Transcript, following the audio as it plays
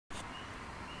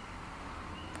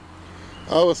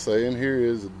I was saying, here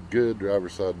is a good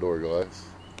driver's side door glass.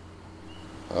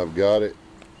 I've got it,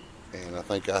 and I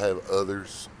think I have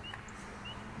others,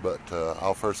 but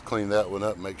I'll first clean that one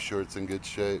up, make sure it's in good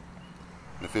shape.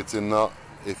 And if it's not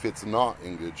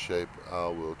in good shape, I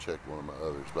will check one of my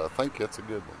others. But I think that's a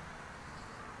good one,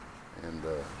 and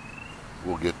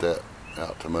we'll get that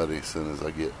out to Muddy as soon as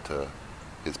I get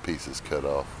his pieces cut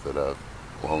off that I've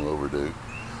long overdue.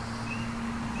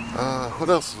 What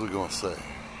else was we gonna say?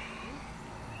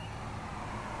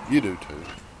 You do too.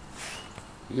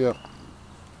 Yep.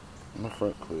 My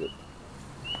front clip.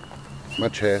 My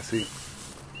chassis.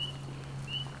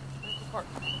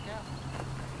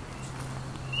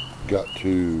 Got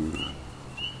to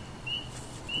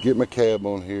get my cab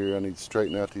on here. I need to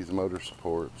straighten out these motor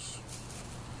supports.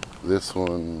 This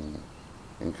one,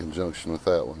 in conjunction with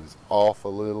that one, is off a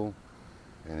little.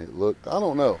 And it looked, I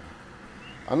don't know.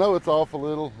 I know it's off a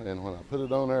little, and when I put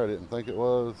it on there, I didn't think it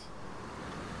was.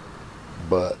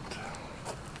 But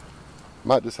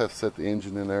might just have to set the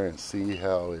engine in there and see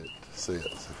how it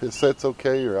sets. If it sets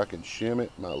okay, or I can shim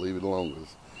it, might leave it alone.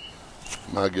 Because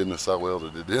my goodness, I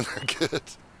welded it in there good.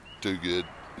 Too good.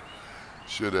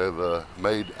 Should have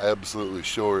made absolutely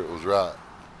sure it was right.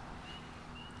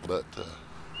 But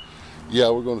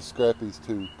yeah, we're going to scrap these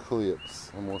two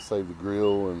clips. I'm going to save the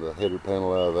grill and the header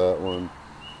panel out of that one.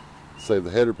 Save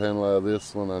the header panel out of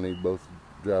this one. I need both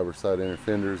driver's side inner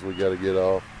fenders we got to get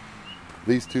off.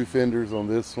 These two fenders on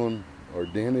this one are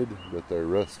dented, but they're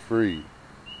rust free.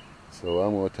 So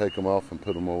I'm going to take them off and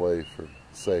put them away for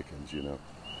seconds, you know.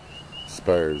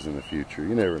 Spares in the future.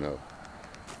 You never know.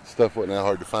 Stuff wasn't that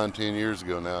hard to find 10 years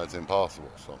ago. Now it's impossible.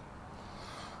 So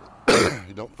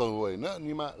you don't throw away nothing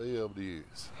you might be able to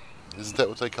use. Isn't that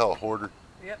what they call a hoarder?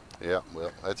 Yep. Yeah,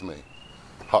 well, that's me.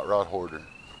 Hot rod hoarder.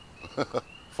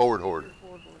 Ford hoarder.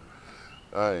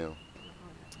 I am.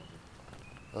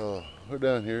 We're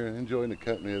down here enjoying the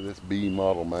company of this B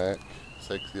model Mac.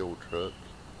 Sexy old truck.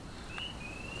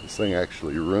 This thing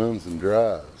actually runs and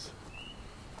drives.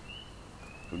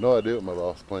 I have no idea what my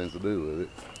boss plans to do with it,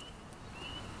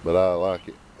 but I like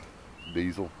it.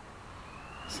 Diesel,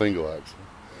 single axle.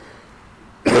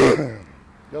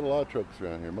 Got a lot of trucks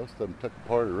around here. Most of them took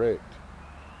apart or wrecked.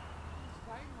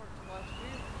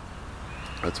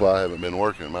 That's why I haven't been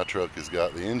working. My truck has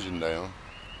got the engine down.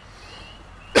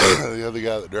 The other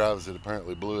guy that drives it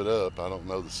apparently blew it up. I don't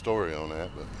know the story on that,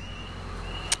 but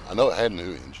I know it had a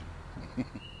new engine.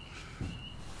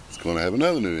 It's going to have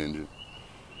another new engine.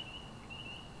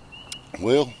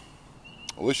 Well,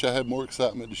 I wish I had more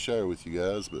excitement to share with you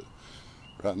guys, but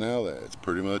right now that's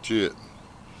pretty much it.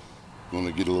 Going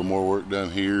to get a little more work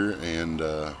done here, and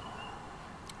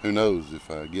who knows, if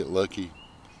I get lucky,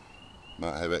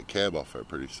 might have that cab off there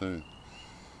pretty soon.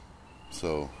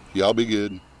 So y'all be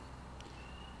good.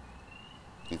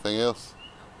 Anything else?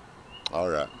 All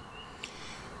right.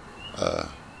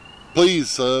 Please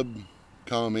sub,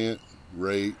 comment,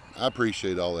 rate. I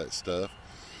appreciate all that stuff.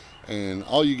 And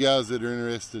all you guys that are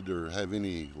interested or have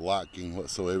any liking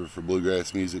whatsoever for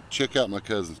bluegrass music, check out my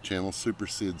cousin's channel, Super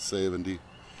Sid 70.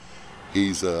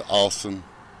 He's awesome.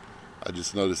 I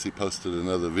just noticed he posted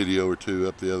another video or two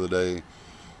up the other day.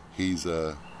 He's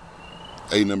a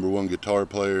 #1 guitar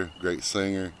player, great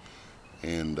singer,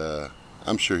 and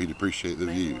I'm sure he'd appreciate the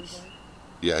views.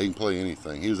 Yeah, he can play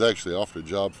anything. He was actually offered a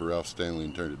job for Ralph Stanley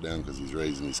and turned it down because he's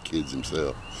raising his kids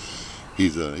himself.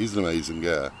 He's an amazing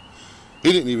guy.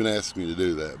 He didn't even ask me to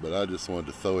do that, but I just wanted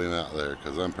to throw him out there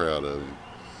because I'm proud of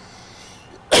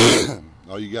him.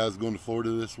 All you guys going to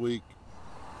Florida this week?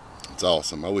 It's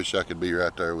awesome. I wish I could be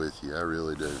right there with you. I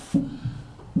really do.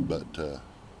 But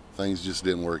things just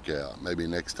didn't work out. Maybe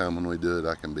next time when we do it,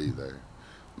 I can be there.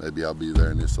 Maybe I'll be there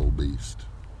in this old beast.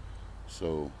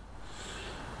 So,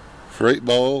 for 8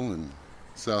 Ball and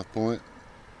South Point,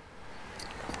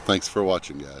 thanks for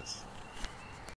watching, guys.